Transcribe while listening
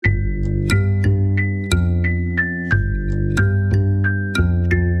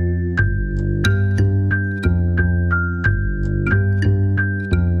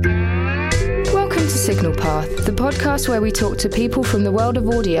podcast where we talk to people from the world of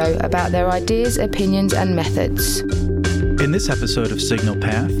audio about their ideas, opinions, and methods. In this episode of Signal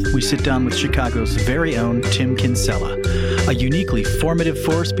Path, we sit down with Chicago's very own Tim Kinsella, a uniquely formative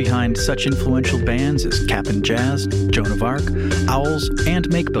force behind such influential bands as Cap'n Jazz, Joan of Arc, Owls, and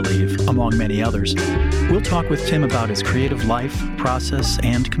Make Believe, among many others. We'll talk with Tim about his creative life, process,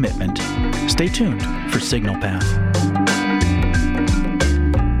 and commitment. Stay tuned for Signal Path.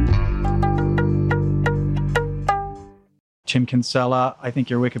 Tim Kinsella, I think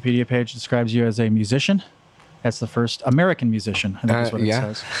your Wikipedia page describes you as a musician. That's the first American musician, I think is what it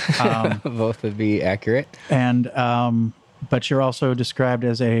says. Both would be accurate. And but you're also described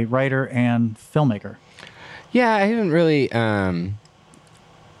as a writer and filmmaker. Yeah, I haven't really... I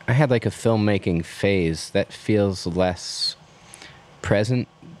had like a filmmaking phase that feels less present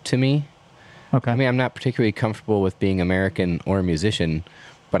to me. Okay. I mean, I'm not particularly comfortable with being American or a musician,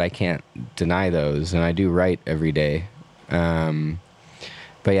 but I can't deny those, and I do write every day.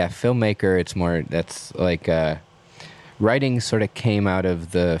 But yeah, filmmaker, it's more, that's like, writing sort of came out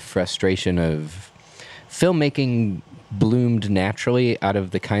of the frustration of filmmaking bloomed naturally out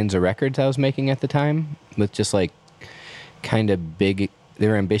of the kinds of records I was making at the time, with just like kind of big, they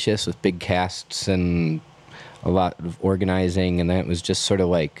were ambitious with big casts and a lot of organizing, and then it was just sort of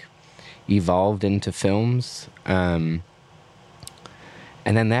like evolved into films. And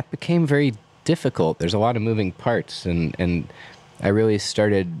then that became very difficult. There's a lot of moving parts, and I really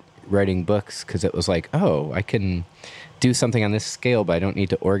started writing books because it was like, oh, I can do something on this scale, but I don't need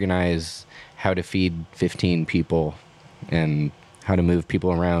to organize how to feed 15 people and how to move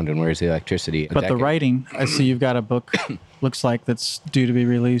people around and where's the electricity. But the writing, I see you've got a book, looks like, that's due to be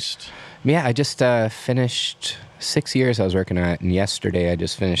released. Yeah, I just finished 6 years I was working on it, and yesterday I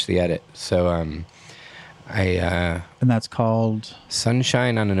just finished the edit. So and that's called?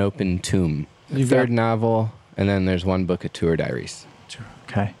 Sunshine on an Open Tomb. Third novel, and then there's one book of tour diaries.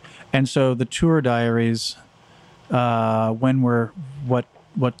 Okay. And so the tour diaries, what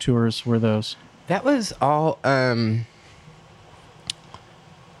tours were those? That was all, I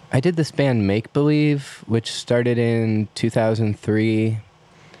did this band Make Believe, which started in 2003.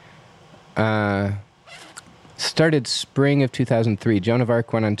 Started spring of 2003. Joan of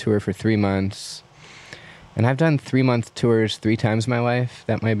Arc went on tour for 3 months. And I've done 3-month tours 3 times in my life.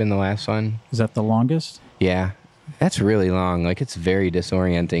 That might have been the last one. Is that the longest? Yeah. That's really long. Like, it's very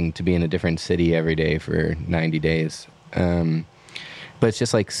disorienting to be in a different city every day for 90 days. But it's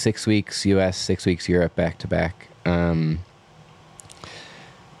just like 6 weeks US, 6 weeks Europe, back to back.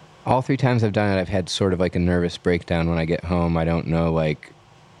 All 3 times I've done it, I've had sort of like a nervous breakdown when I get home. I don't know, like,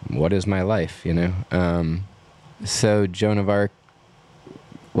 what is my life, you know? So Joan of Arc,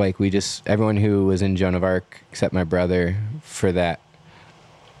 like, everyone who was in Joan of Arc, except my brother, for that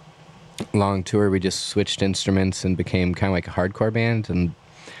long tour, we just switched instruments and became kind of like a hardcore band. And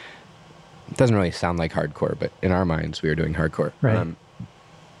it doesn't really sound like hardcore, but in our minds, we were doing hardcore. Right.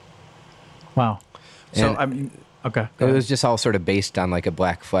 Wow. So, okay. It was just all sort of based on like a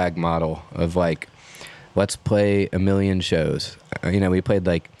Black Flag model of like, let's play 1 million shows. We played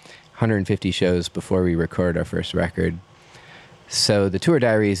like 150 shows before we record our first record. So the Tour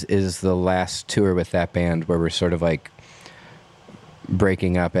Diaries is the last tour with that band where we're sort of like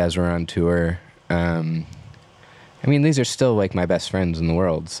breaking up as we're on tour. These are still like my best friends in the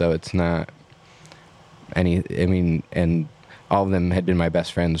world, so it's not and all of them had been my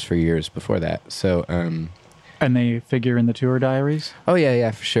best friends for years before that. So, and they figure in the Tour Diaries? Oh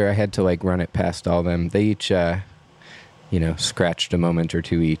yeah, for sure. I had to like run it past all of them. They each, scratched a moment or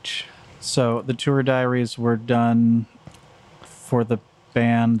two each. So the Tour Diaries were done for the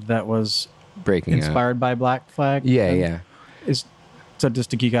band that was inspired by Black Flag? Yeah. So just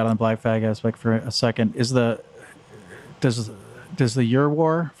to geek out on the Black Flag aspect for a second, does the Your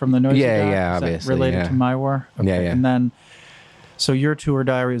War from the Noisy God, is obviously related to My War? Okay. Yeah. And then, so your tour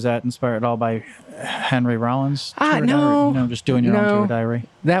diary, is that inspired at all by Henry Rollins? No. No, just doing your own tour diary?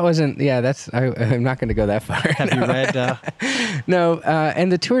 That wasn't, I'm not going to go that far. Have you read? No, and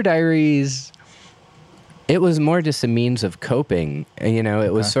the tour diaries, it was more just a means of coping.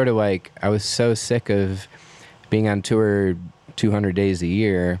 It was sort of like, I was so sick of being on tour 200 days a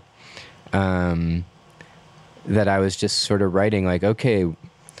year, that I was just sort of writing like, okay,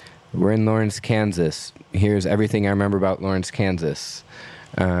 we're in Lawrence, Kansas. Here's everything I remember about Lawrence, Kansas.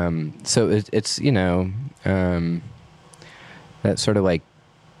 So it's that sort of like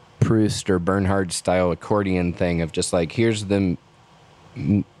Proust or Bernhard style accordion thing of just like, here's the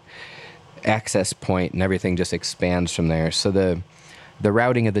access point and everything just expands from there. So the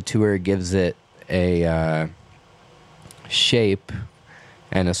routing of the tour gives it a shape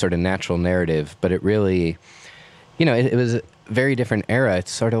and a sort of natural narrative, but it really it was a very different era.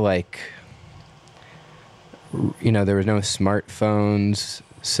 It's sort of like, there was no smartphones,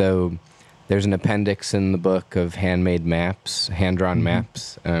 so there's an appendix in the book of handmade maps, hand-drawn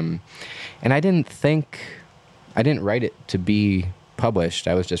maps. And I didn't write it to be published.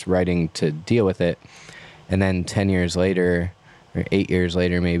 I was just writing to deal with it. And then 10 years later, or 8 years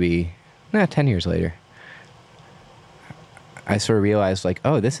later maybe, 10 years later, I sort of realized, like,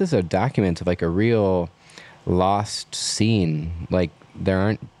 oh, this is a document of, like, a real lost scene. Like, there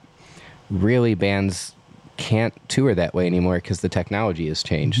aren't really bands can't tour that way anymore because the technology has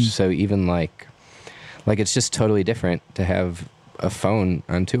changed. So even like it's just totally different to have a phone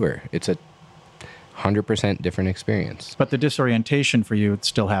on tour. It's a 100% different experience. But the disorientation for you, it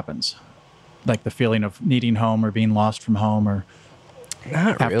still happens. Like the feeling of needing home or being lost from home, or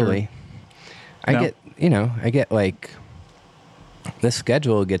not really. I get like the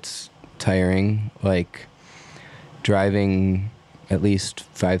schedule gets tiring, like driving at least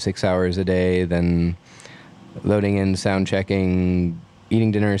 5-6 hours a day, then loading in, sound checking,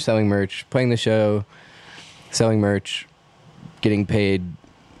 eating dinner, selling merch, playing the show, selling merch, getting paid,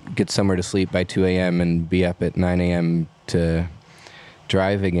 get somewhere to sleep by 2 a.m. and be up at 9 a.m. to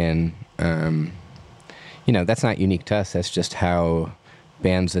drive again. That's not unique to us. That's just how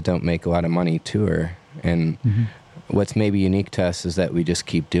bands that don't make a lot of money tour. And what's maybe unique to us is that we just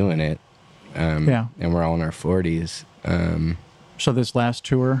keep doing it. And we're all in our 40s. So this last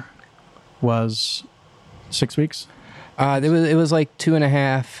tour was 6 weeks? It was like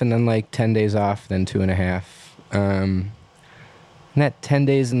 2.5, and then like 10 days off, then 2.5. And that 10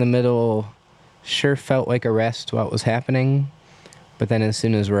 days in the middle sure felt like a rest while it was happening. But then as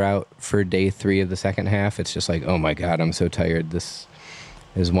soon as we're out for day 3 of the second half, it's just like, oh my God, I'm so tired. This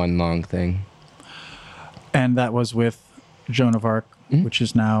is one long thing. And that was with Joan of Arc, which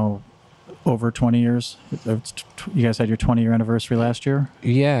is now over 20 years. You guys had your 20-year anniversary last year?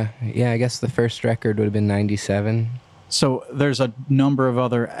 Yeah. I guess the first record would have been 97. So there's a number of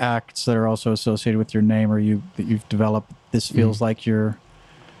other acts that are also associated with your name, or that you've developed. This feels like your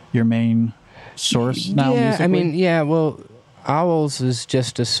main source now. Yeah, musically? I mean, well, Owls is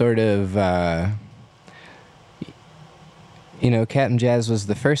just a sort of, Captain Jazz was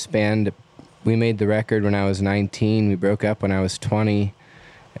the first band. We made the record when I was 19. We broke up when I was 20.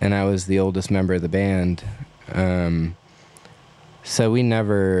 And I was the oldest member of the band. So we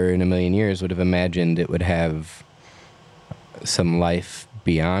never in a million years would have imagined it would have some life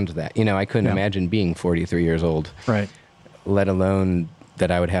beyond that. I couldn't imagine being 43 years old. Right. Let alone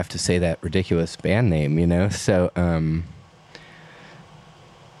that I would have to say that ridiculous band name, So,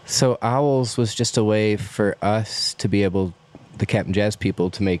 so Owls was just a way for us to be able, the Captain Jazz people,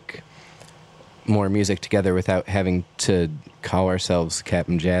 to make more music together without having to call ourselves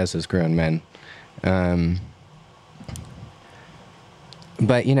Captain Jazz as grown men.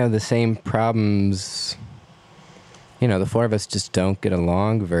 But, the same problems, the four of us just don't get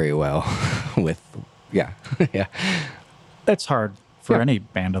along very well with, yeah. That's hard for any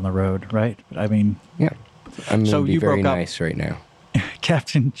band on the road, right? I mean... Yeah. I'm so going to be you very broke up nice right now.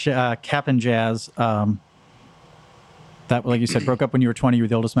 Captain Jazz, that, like you said, broke up when you were 20. You were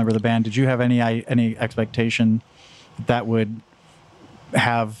the oldest member of the band. Did you have any expectation that would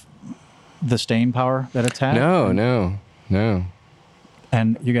have the staying power that it's had? No.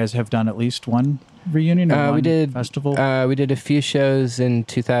 And you guys have done at least one reunion or one festival? We did a few shows in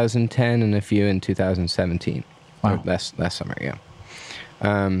 2010 and a few in 2017. Wow. Last summer, yeah.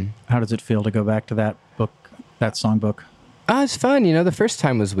 How does it feel to go back to that songbook? It's fun. The first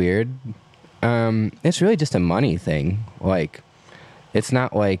time was weird. It's really just a money thing. Like, it's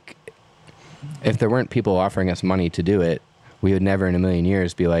not like if there weren't people offering us money to do it, we would never in a million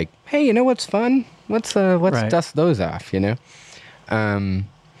years be like, hey, you know what's fun? Let's dust those off,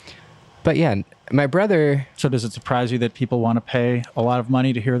 But yeah, my brother... So does it surprise you that people want to pay a lot of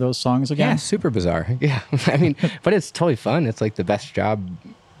money to hear those songs again? Yeah, super bizarre. Yeah. I mean, but it's totally fun. It's like the best job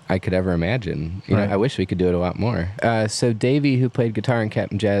I could ever imagine. You know, I wish we could do it a lot more. So Davey, who played guitar in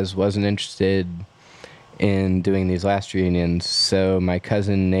Captain Jazz, wasn't interested in doing these last reunions. So my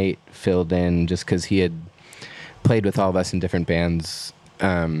cousin Nate filled in just because he had played with all of us in different bands.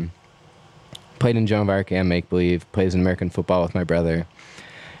 Played in Joan of Arc and Make Believe. Plays in American Football with my brother.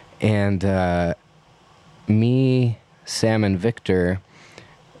 And me, Sam, and Victor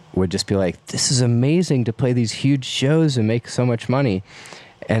would just be like, this is amazing to play these huge shows and make so much money.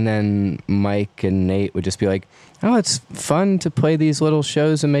 And then Mike and Nate would just be like, oh, it's fun to play these little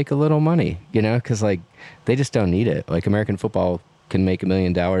shows and make a little money, you know, because, like, they just don't need it. Like, American Football can make $1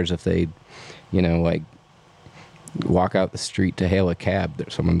 million if they, you know, like, walk out the street to hail a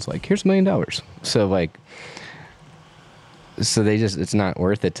cab. Someone's like, here's $1 million. So, like, So it's not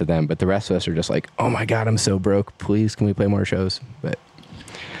worth it to them. But the rest of us are just like, oh my God, I'm so broke. Please, can we play more shows? But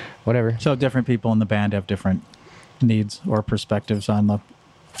whatever. So different people in the band have different needs or perspectives on the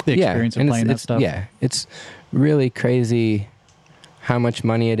experience of playing that stuff. Yeah, it's really crazy how much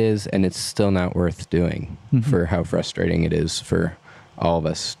money it is, and it's still not worth doing for how frustrating it is for all of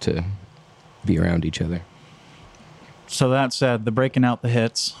us to be around each other. So that said, the breaking out the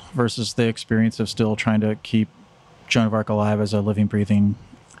hits versus the experience of still trying to keep Joan of Arc alive as a living, breathing,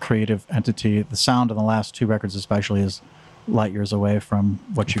 creative entity. The sound on the last 2 records especially is light years away from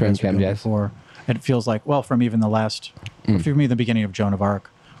what you guys were doing before. And it feels like, well, from even the last, from me, the beginning of Joan of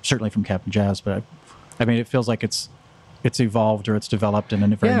Arc, certainly from Captain Jazz, but I mean, it feels like it's evolved or it's developed in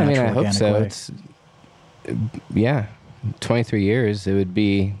a very natural, I hope organic so. way. It's 23 years. It would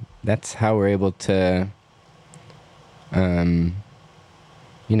be. That's how we're able to,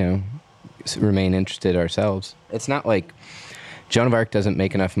 remain interested ourselves. It's not like Joan of Arc doesn't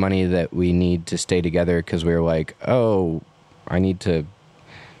make enough money that we need to stay together because we're like, oh, I need to.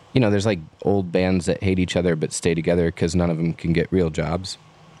 There's like old bands that hate each other but stay together because none of them can get real jobs.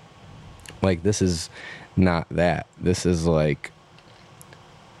 Like, this is not that. This is like,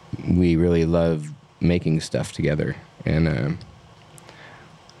 we really love making stuff together. And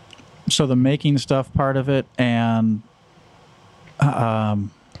so the making stuff part of it, and how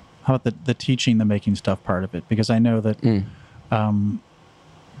about the teaching the making stuff part of it? Because I know that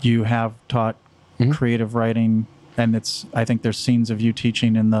you have taught creative writing, and I think there's scenes of you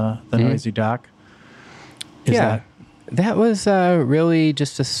teaching in the Noisy Doc. That was really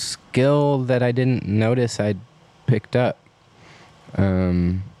just a skill that I didn't notice I'd picked up. I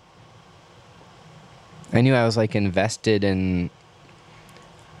knew I was like invested in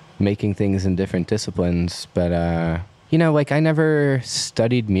making things in different disciplines, but like I never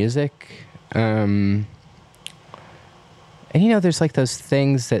studied music. And there's like those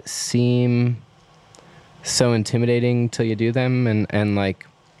things that seem so intimidating till you do them, and like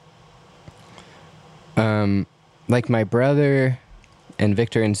my brother and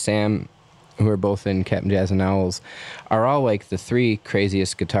Victor and Sam, who are both in Captain Jazz and Owls, are all like the 3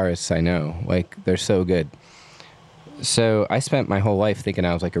 craziest guitarists I know. Like, they're so good. So I spent my whole life thinking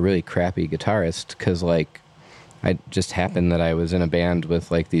I was like a really crappy guitarist because like I just happened that I was in a band with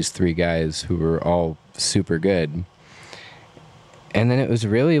like these 3 guys who were all super good. And then it was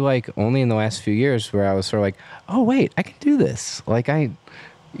really like only in the last few years where I was sort of like, oh wait, I can do this. Like but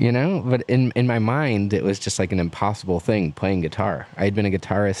in my mind, it was just like an impossible thing, playing guitar. I had been a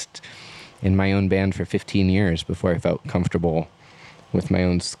guitarist in my own band for 15 years before I felt comfortable with my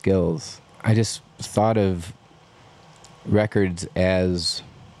own skills. I just thought of records as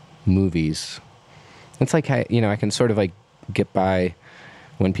movies. It's like, I can sort of like get by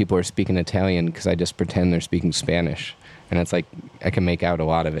when people are speaking Italian because I just pretend they're speaking Spanish. And it's like, I can make out a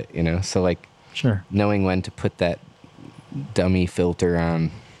lot of it, So like, sure, knowing when to put that dummy filter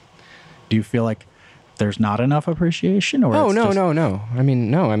on. Do you feel like there's not enough appreciation? Or no. I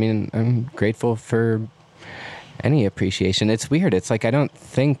mean, I'm grateful for any appreciation. It's weird. It's like I don't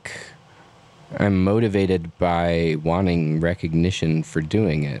think I'm motivated by wanting recognition for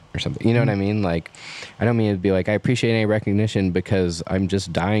doing it or something. You know what I mean? Like, I don't mean to be like, I appreciate any recognition because I'm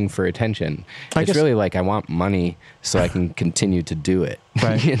just dying for attention. It's really like I want money so I can continue to do it.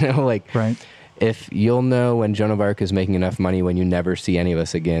 Right. Right. If you'll know when Joan of Arc is making enough money when you never see any of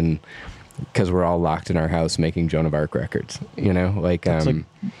us again because we're all locked in our house making Joan of Arc records, That's a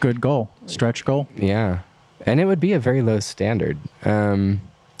good goal, stretch goal. Yeah. And it would be a very low standard.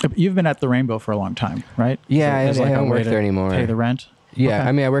 You've been at the Rainbow for a long time, right? Yeah, I don't work there anymore. Pay the rent? Yeah, okay.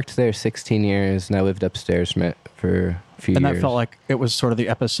 I mean, I worked there 16 years, and I lived upstairs from it for a few years. And that felt like it was sort of the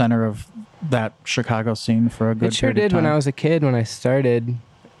epicenter of that Chicago scene for a good It sure period of did time. when I was a kid, when I started.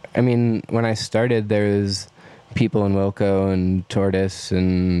 I mean, when I started, there was people in Wilco and Tortoise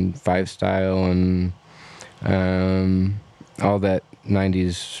and Five Style and all that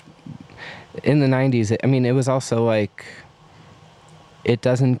 90s. In the 90s, I mean, it was also like, it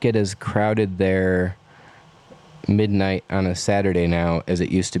doesn't get as crowded there midnight on a Saturday now as it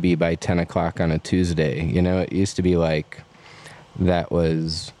used to be by 10 o'clock on a Tuesday. It used to be like that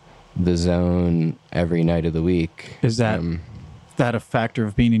was the zone every night of the week. Is that a factor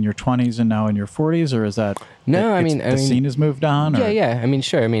of being in your 20s and now in your 40s, or is that no? The scene has moved on. Or? Yeah. I mean,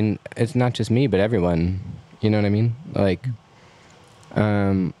 sure. I mean, it's not just me, but everyone. You know what I mean? Like,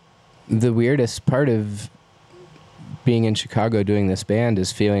 the weirdest part of being in Chicago doing this band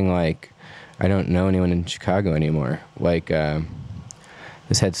is feeling like I don't know anyone in Chicago anymore. Like,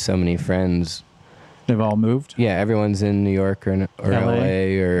 just had so many friends. They've all moved? Yeah, everyone's in New York or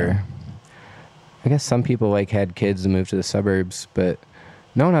LA or I guess some people like had kids and moved to the suburbs, but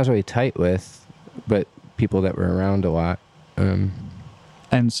no one I was really tight with, but people that were around a lot.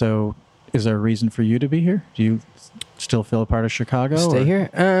 And so, is there a reason for you to be here? Do you still feel a part of Chicago? Stay here?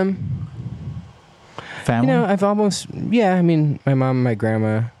 Family? You know, I've almost, yeah, I mean, my mom, my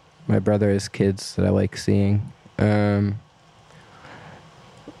grandma, my brother has kids that I like seeing. But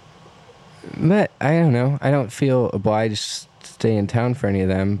I don't know. I don't feel obliged to stay in town for any of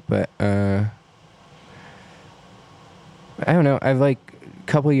them, but I don't know. I've like, a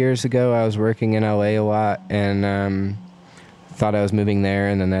couple years ago, I was working in LA a lot and thought I was moving there,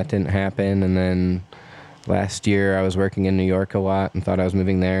 and then that didn't happen. And then last year, I was working in New York a lot and thought I was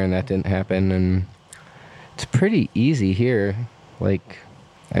moving there, and that didn't happen. And it's pretty easy here. Like,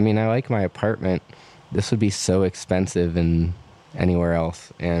 I mean, I like my apartment. This would be so expensive in anywhere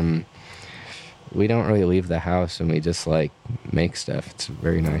else. And we don't really leave the house, and we just like make stuff. It's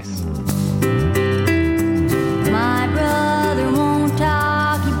very nice. My brother won't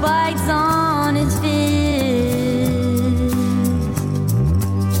talk, he bites on his fist.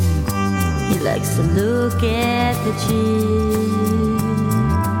 He likes to look at the chicks,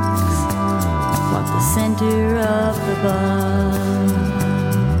 walk the center of the bus.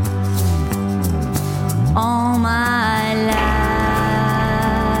 All my life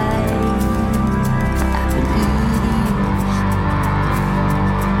I've been eating.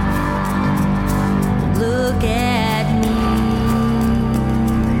 Look at me,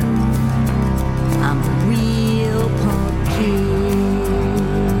 I'm a real punk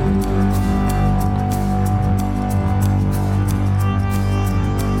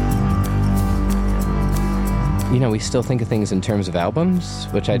You know, we still think of things in terms of albums,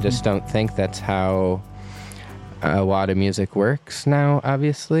 which I just don't think that's how a lot of music works now,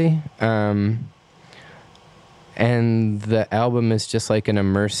 obviously. And the album is just like an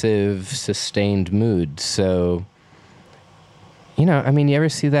immersive, sustained mood. So, you know, I mean, you ever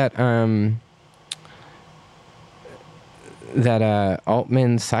see that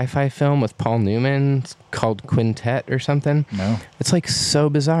Altman sci-fi film with Paul Newman? It's called Quintet or something. No. It's like so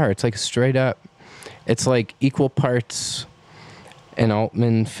bizarre. It's like straight up. It's like equal parts an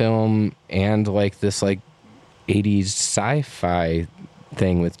Altman film and like this like 80s sci-fi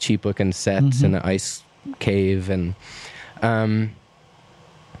thing with cheap looking sets and an ice cave, and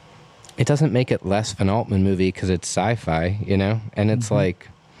it doesn't make it less of an Altman movie because it's sci-fi, you know. And it's like,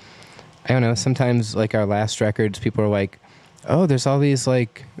 I don't know, sometimes like our last records, people are like, oh, there's all these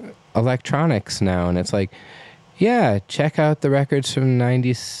like electronics now, and it's like, yeah, check out the records from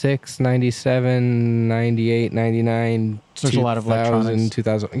 96, 97, 98, 99, There's a lot of electronics.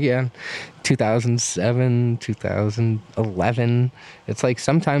 2000, yeah, 2007, 2011. It's like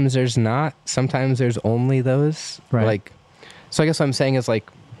sometimes there's not, sometimes there's only those. Right. Like, so I guess what I'm saying is like,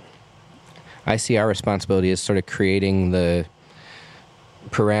 I see our responsibility as sort of creating the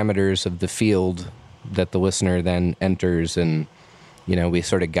parameters of the field that the listener then enters, and, you know, we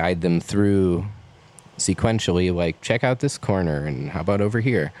sort of guide them through sequentially, like, check out this corner and how about over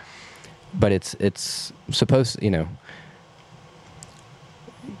here. But it's supposed, you know,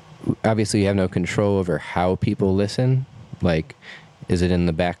 obviously you have no control over how people listen. Like, is it in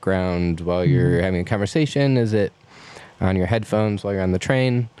the background while you're having a conversation? Is it on your headphones while you're on the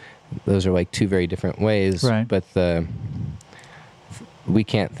train? Those are like two very different ways. Right. But we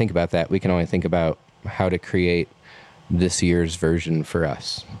can't think about that. We can only think about how to create this year's version for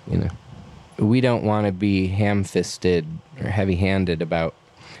us, you know. We don't want to be ham-fisted or heavy-handed about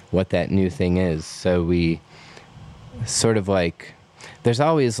what that new thing is. So we sort of like, there's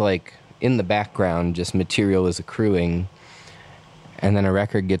always like in the background just material is accruing, and then a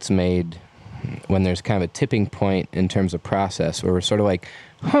record gets made when there's kind of a tipping point in terms of process where we're sort of like,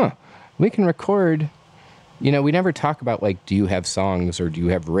 we can record. You know, we never talk about like, do you have songs or do you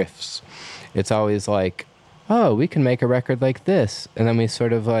have riffs? It's always like, oh, we can make a record like this. And then we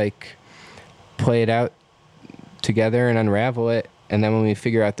sort of like play it out together and unravel it. And then when we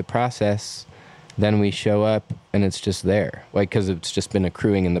figure out the process, then we show up and it's just there. Like, because it's just been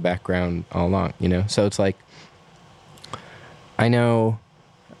accruing in the background all along, you know? So it's like, I know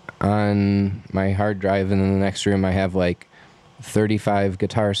on my hard drive and in the next room I have like 35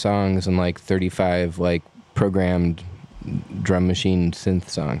 guitar songs and like 35 like programmed drum machine synth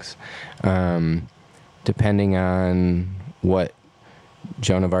songs. Depending on what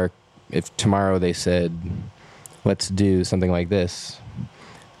Joan of Arc, if tomorrow they said, let's do something like this,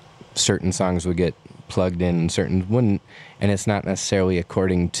 certain songs would get plugged in, certain wouldn't. And it's not necessarily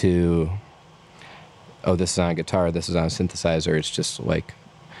according to, oh, this is on a guitar, this is on a synthesizer. It's just like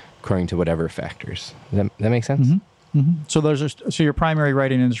according to whatever factors. Does that make sense? So your primary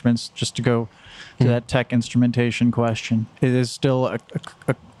writing instruments, just to go to that tech instrumentation question, it is still a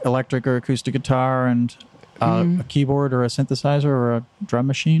electric or acoustic guitar and a keyboard or a synthesizer or a drum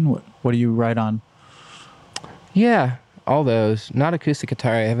machine. What do you write on? Yeah, all those. Not acoustic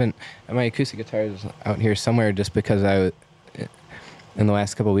guitar. I haven't. My acoustic guitar is out here somewhere just because in the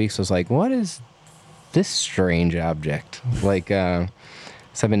last couple of weeks, was like, what is this strange object? Like, so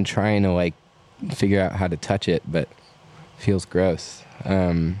I've been trying to like figure out how to touch it, but it feels gross.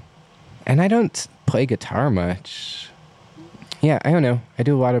 And I don't play guitar much. Yeah, I don't know. I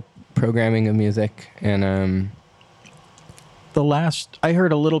do a lot of programming of music, and I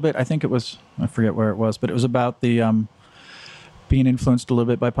heard a little bit. I think it was, I forget where it was, but it was about the being influenced a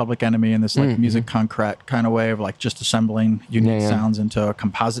little bit by Public Enemy in this like music concrete kind of way of like just assembling unique sounds into a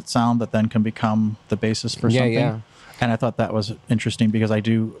composite sound that then can become the basis for something. Yeah. And I thought that was interesting because I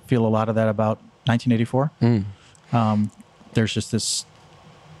do feel a lot of that about 1984. There's just this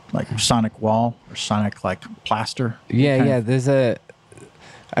like sonic wall or sonic like plaster. Yeah.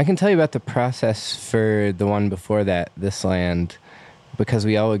 I can tell you about the process for the one before that, This Land, because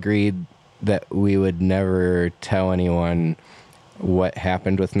we all agreed that we would never tell anyone what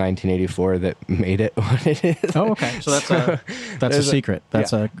happened with 1984 that made it what it is. Oh, okay. So that's a secret.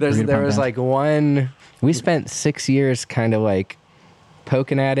 There was like one. We spent 6 years kind of like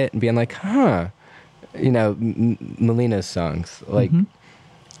poking at it and being like, Melina's songs, like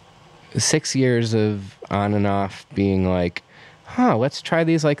 6 years of on and off being like, let's try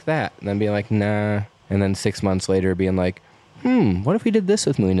these like that, and then being like, nah, and then 6 months later being like, what if we did this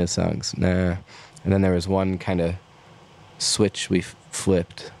with Melina's songs? Nah, and then there was one kind of switch we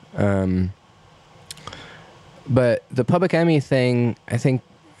flipped. But the Public Enemy thing, I think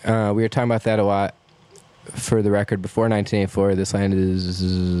we were talking about that a lot for the record before 1984. This land is,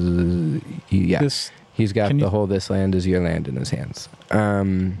 he's got the whole This Land Is Your Land in his hands.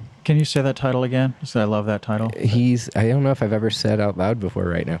 Can you say that title again? Because I love that title. I don't know if I've ever said out loud before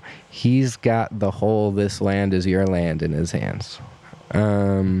right now. He's got the whole This Land Is Your Land in his hands.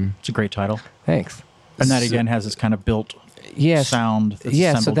 It's a great title. Thanks. And that again has this kind of built sound.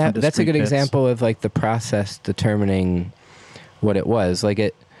 That's so that's a good example of like the process determining what it was. Like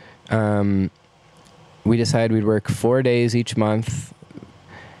it, we decided we'd work 4 days each month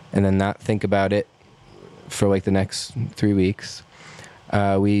and then not think about it for like the next 3 weeks.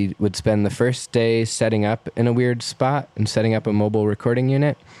 We would spend the first day setting up in a weird spot and setting up a mobile recording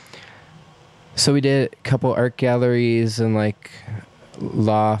unit. So we did a couple art galleries and like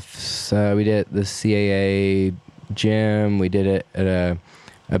lofts. We did it at the CAA gym. We did it at a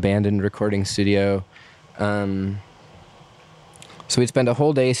abandoned recording studio. So we'd spend a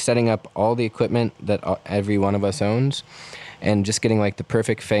whole day setting up all the equipment that every one of us owns and just getting like the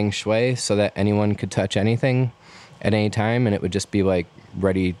perfect feng shui so that anyone could touch anything at any time and it would just be like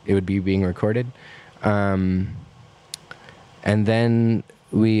ready. It would be being recorded. And then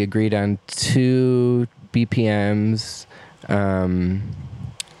we agreed on 2 BPMs. I think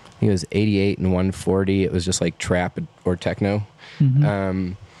it was 88 and 140. It was just like trap or techno.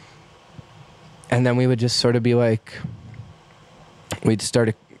 And then we would just sort of be like, we'd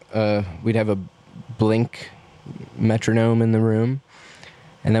start we'd have a blink metronome in the room,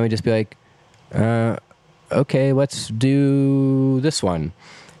 and then we'd just be like, okay, let's do this one.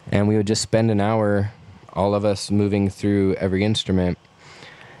 And we would just spend an hour, all of us moving through every instrument.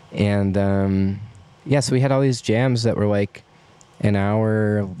 And so we had all these jams that were like an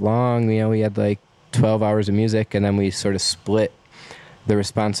hour long. You know, we had like 12 hours of music, and then we sort of split the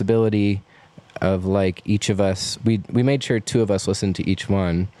responsibility of like each of us. We made sure 2 of us listened to each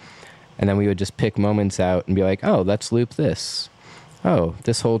one, and then we would just pick moments out and be like, oh, let's loop this. Oh,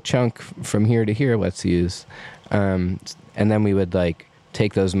 this whole chunk from here to here, let's use. And then we would like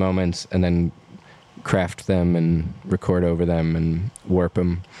take those moments and then craft them and record over them and warp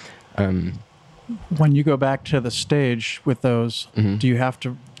them. When you go back to the stage with those, do you have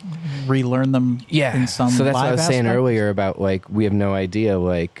to relearn them in some so that's live what I was saying aspect? earlier about like we have no idea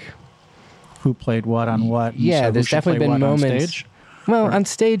like who played what on what. Yeah, so there's definitely been moments. On stage? Well, on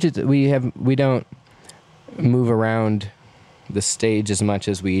stage we don't move around the stage as much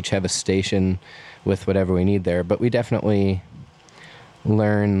as we each have a station with whatever we need there, but we definitely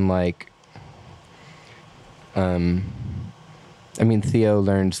learn like Theo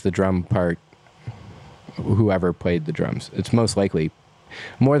learns the drum part, whoever played the drums. It's most likely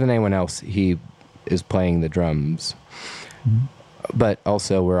more than anyone else he is playing the drums. But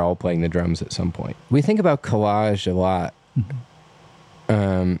also we're all playing the drums at some point. We think about collage a lot.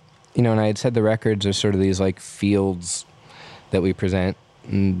 And I had said the records are sort of these like fields that we present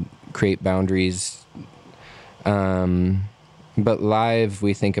and create boundaries But live,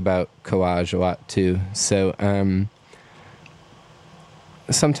 we think about collage a lot too. So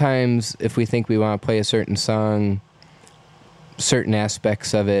sometimes if we think we want to play a certain song, certain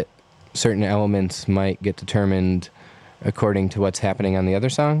aspects of it, certain elements might get determined according to what's happening on the other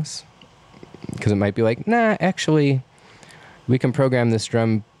songs. Because it might be like, nah, actually, we can program this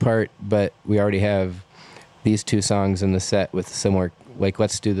drum part, but we already have these two songs in the set with similar, like,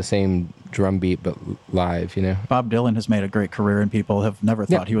 let's do the same drum beat, but live, you know? Bob Dylan has made a great career, and people have never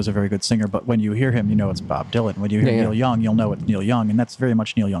thought he was a very good singer, but when you hear him, you know it's Bob Dylan. When you hear Neil Young, you'll know it's Neil Young, and that's very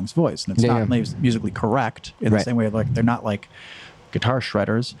much Neil Young's voice, and it's not musically correct in the same way, like, they're not like guitar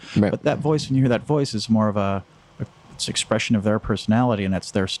shredders, but that voice, when you hear that voice, is more of it's expression of their personality, and that's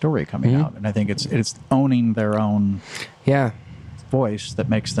their story coming out, and I think it's owning their own voice that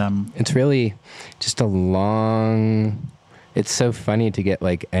makes them... It's really just a long... It's so funny to get,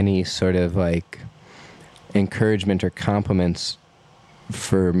 like, any sort of, like, encouragement or compliments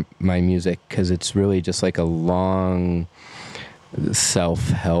for my music, because it's really just like a long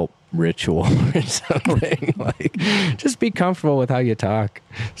self-help ritual or something. Like, just be comfortable with how you talk.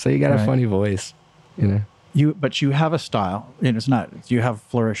 So you got a funny voice, you know? But you have a style, and it's not... You have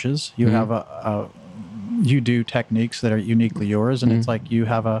flourishes. You have you do techniques that are uniquely yours, and it's like you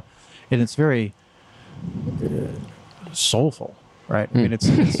have and it's very... soulful, right? I mean,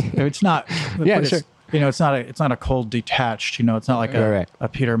 it's not. Sure. You know, it's not a cold detached. You know, it's not like a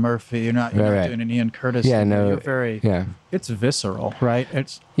Peter Murphy. You're not doing an Ian Curtis. Yeah, no. You're very. Yeah. It's visceral, right?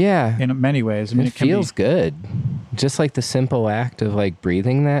 It's in many ways. I mean, it feels good. Just like the simple act of like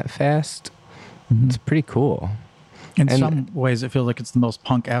breathing that fast. It's pretty cool. In some ways, it feels like it's the most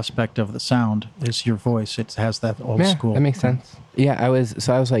punk aspect of the sound is your voice. It has that old school. That makes sense. Yeah, I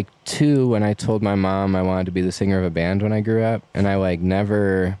was like 2 when I told my mom I wanted to be the singer of a band when I grew up, and I like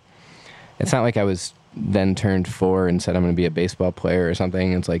never. It's not like I was then turned 4 and said I'm going to be a baseball player or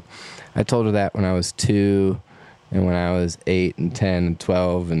something. It's like I told her that when I was 2, and when I was 8 and 10 and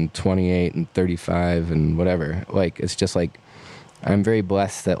 12 and 28 and 35 and whatever. Like, it's just like. I'm very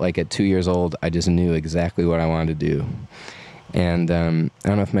blessed that, like, at 2 years old, I just knew exactly what I wanted to do. And I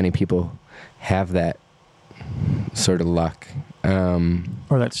don't know if many people have that sort of luck.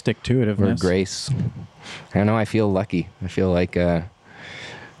 Or that stick-to-itiveness. Or grace. I don't know, I feel lucky. I feel like I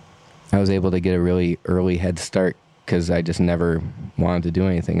was able to get a really early head start because I just never wanted to do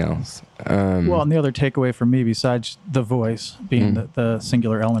anything else. Well, and the other takeaway for me, besides the voice being the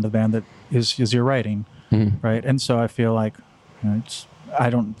singular element of the band, that is your writing, right? And so I feel like...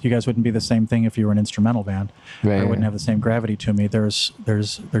 You guys wouldn't be the same thing if you were an instrumental band. Right, I wouldn't have the same gravity to me. There's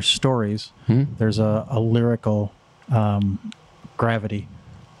stories. There's a lyrical gravity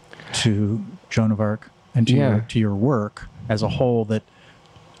to Joan of Arc and to your work as a whole that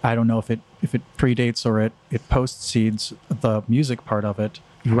I don't know if it predates or it postseeds the music part of it.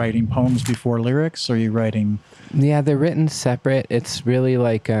 You writing poems before lyrics, or are you writing? Yeah, they're written separate. It's really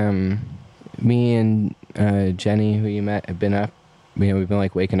like me and Jenny, who you met, have been up. We've been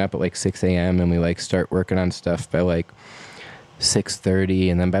like waking up at like 6 a.m. and we like start working on stuff by like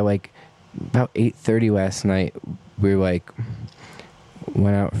 6:30, and then by like about 8:30 last night, we like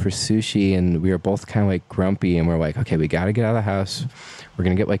went out for sushi, and we were both kind of like grumpy, and we're like, okay, we got to get out of the house. We're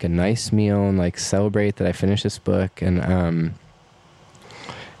gonna get like a nice meal and like celebrate that I finished this book, and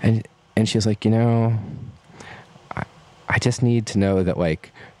she was like, you know, I just need to know that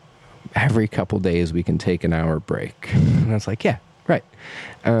like. Every couple days we can take an hour break. And I was like, yeah, right.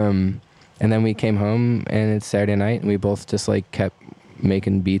 And then we came home, and it's Saturday night, and we both just like kept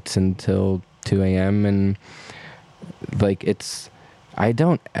making beats until 2 a.m. And like, I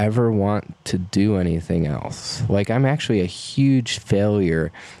don't ever want to do anything else. Like, I'm actually a huge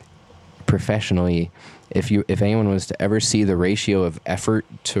failure professionally. If anyone was to ever see the ratio of effort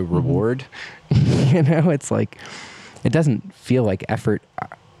to reward, you know, it's like, it doesn't feel like effort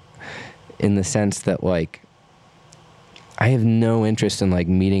in the sense that, like, I have no interest in, like,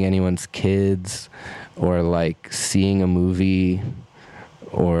 meeting anyone's kids or, like, seeing a movie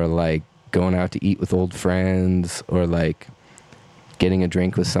or, like, going out to eat with old friends or, like, getting a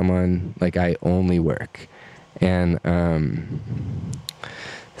drink with someone. Like, I only work. And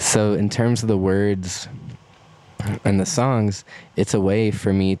so in terms of the words and the songs, it's a way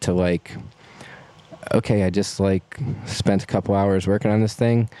for me to, like... Okay, I just like spent a couple hours working on this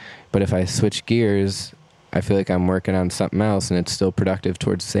thing, but if I switch gears, I feel like I'm working on something else and it's still productive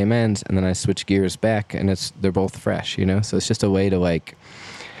towards the same ends, and then I switch gears back and they're both fresh, you know? So it's just a way to like,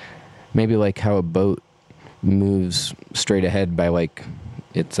 maybe like how a boat moves straight ahead by like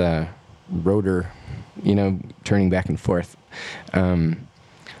its rotor, you know, turning back and forth.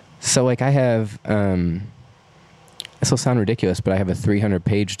 So like I have this will sound ridiculous, but I have a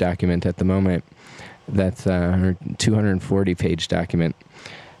 300-page document at the moment that's or 240-page document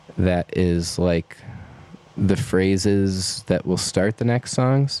that is like the phrases that will start the next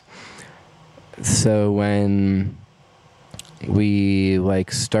songs. So when we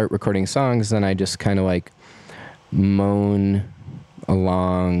like start recording songs, then I just kind of like moan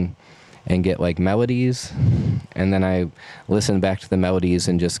along and get like melodies, and then I listen back to the melodies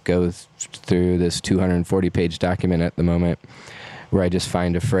and just go through this 240-page document at the moment where I just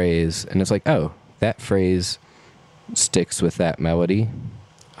find a phrase and it's like, oh, that phrase sticks with that melody.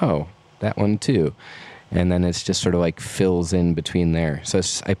 Oh, that one too. And then it's just sort of like fills in between there. So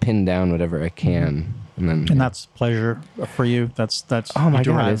I pin down whatever I can. And that's pleasure for you. That's oh my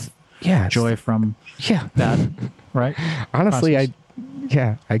God, joy from that, right? Honestly, process.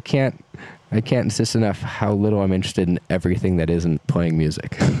 I can't insist enough how little I'm interested in everything that isn't playing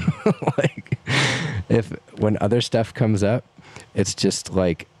music. Like, when other stuff comes up, it's just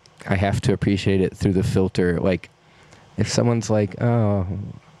like I have to appreciate it through the filter. Like, if someone's like, oh,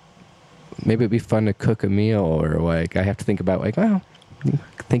 maybe it'd be fun to cook a meal, or like I have to think about like, well,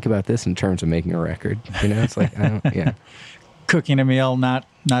 think about this in terms of making a record. You know, it's like, cooking a meal, not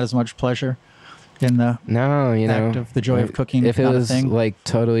as much pleasure in the act of the joy of cooking. If it was like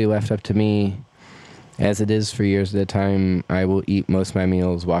totally left up to me, as it is for years at a time, I will eat most of my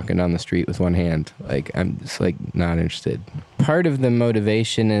meals walking down the street with one hand. Like, I'm just like not interested. Part of the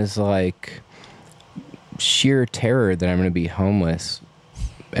motivation is like sheer terror that I'm going to be homeless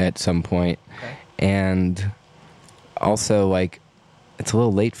at some point. Okay. And also like it's a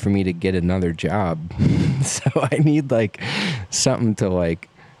little late for me to get another job. So I need like something to like,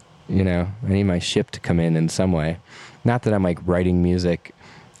 you know, I need my ship to come in some way. Not that I'm like writing music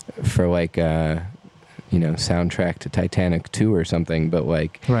for like soundtrack to Titanic 2 or something, but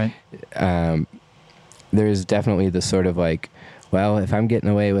like right. There's definitely the sort of like, well, if I'm getting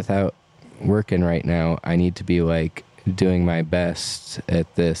away without working right now, I need to be like doing my best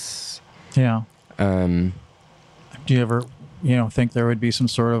at this. Yeah. Do you ever, think there would be some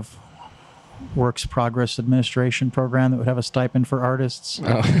sort of Works Progress Administration program that would have a stipend for artists?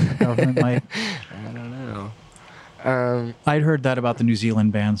 Oh. The government might. I don't know. I'd heard that about the New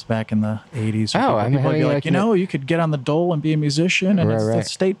Zealand bands back in the 80s. Oh, I mean, people would be like, you could get on the dole and be a musician, and the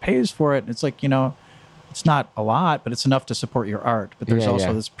state pays for it. And it's like, it's not a lot, but it's enough to support your art. But there's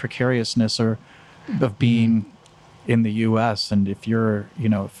also this precariousness of being in the U.S. And if you're,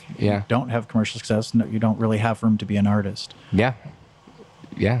 if you don't have commercial success, you don't really have room to be an artist. Yeah.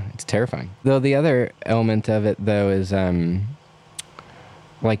 Yeah, it's terrifying. Though the other element of it, though, is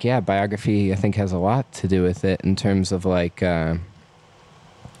biography, I think, has a lot to do with it in terms of like, I've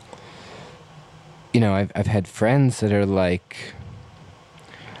had friends that are like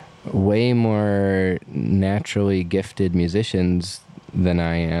way more naturally gifted musicians than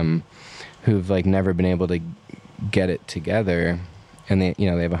I am, who've like never been able to get it together, and they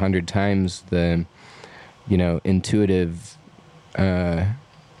have 100 times the intuitive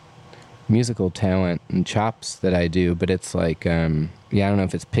musical talent and chops that I do, but it's like I don't know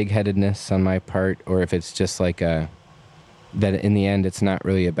if it's pig-headedness on my part, or if it's just like that in the end it's not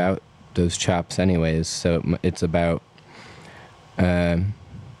really about those chops anyways. So it's about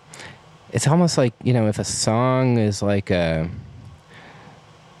it's almost like, if a song is like a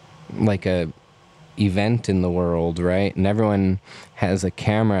event in the world, right? And everyone has a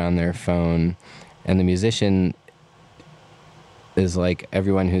camera on their phone, and the musician is like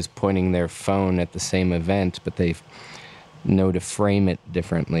everyone who's pointing their phone at the same event, but they know to frame it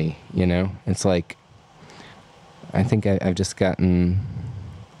differently, It's like, I think I've just gotten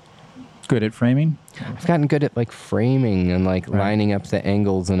good at framing. I've gotten good at like framing and like lining up the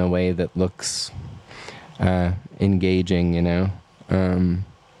angles in a way that looks engaging, And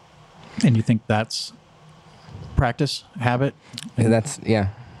you think that's practice, habit? That's,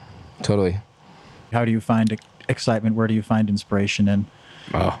 totally. How do you find excitement? Where do you find inspiration in?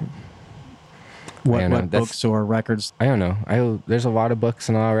 What books or records? I don't know. There's a lot of books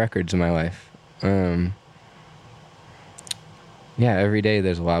and a lot of records in my life. Every day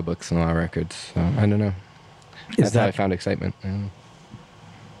there's a lot of books and a lot of records. So I don't know. That's how I found excitement. And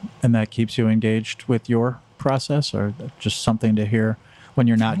that keeps you engaged with your process, or just something to hear when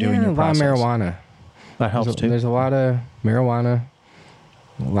you're not doing your process? A lot of marijuana. That helps too. There's a lot of marijuana,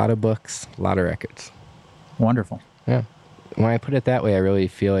 a lot of books, a lot of records. Wonderful. Yeah. When I put it that way, I really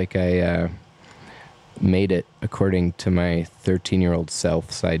feel like I made it according to my 13-year-old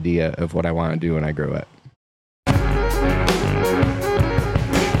self's idea of what I want to do when I grow up. I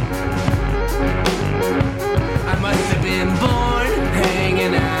must have been born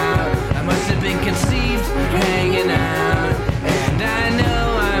hanging out. I must have been conceived hanging out.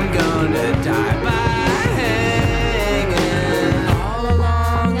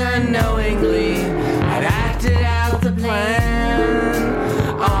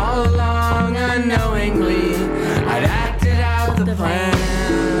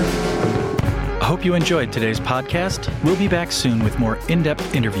 hope you enjoyed today's podcast. We'll be back soon with more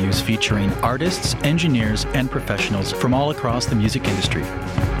in-depth interviews featuring artists, engineers, and professionals from all across the music industry.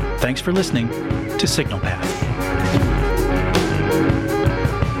 Thanks for listening to Signal Path.